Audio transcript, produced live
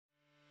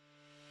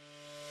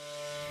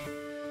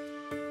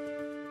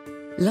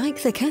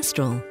Like the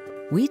Kestrel,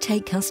 we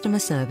take customer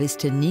service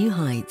to new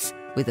heights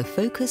with a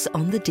focus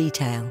on the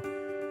detail.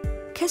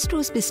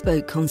 Kestrel's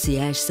bespoke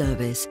concierge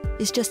service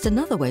is just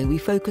another way we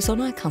focus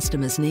on our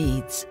customers'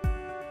 needs.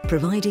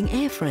 Providing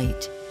air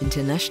freight,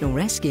 international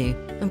rescue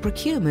and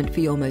procurement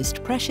for your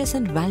most precious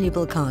and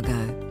valuable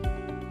cargo.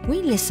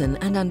 We listen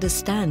and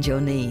understand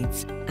your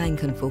needs and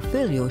can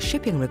fulfill your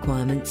shipping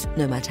requirements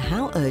no matter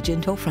how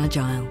urgent or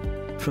fragile.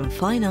 From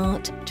fine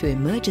art to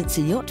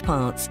emergency yacht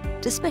parts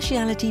to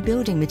specialty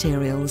building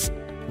materials,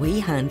 we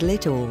handle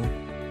it all.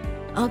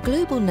 Our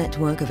global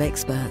network of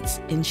experts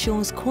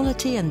ensures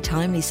quality and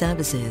timely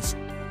services.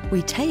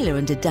 We tailor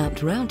and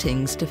adapt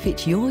routings to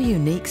fit your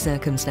unique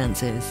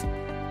circumstances.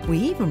 We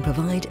even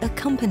provide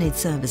accompanied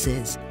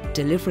services,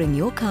 delivering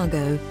your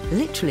cargo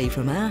literally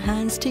from our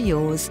hands to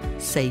yours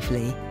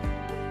safely.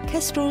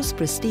 Kestrel's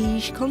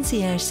prestige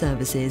concierge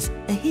services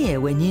are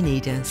here when you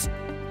need us,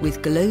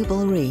 with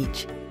global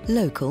reach,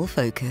 local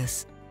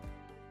focus.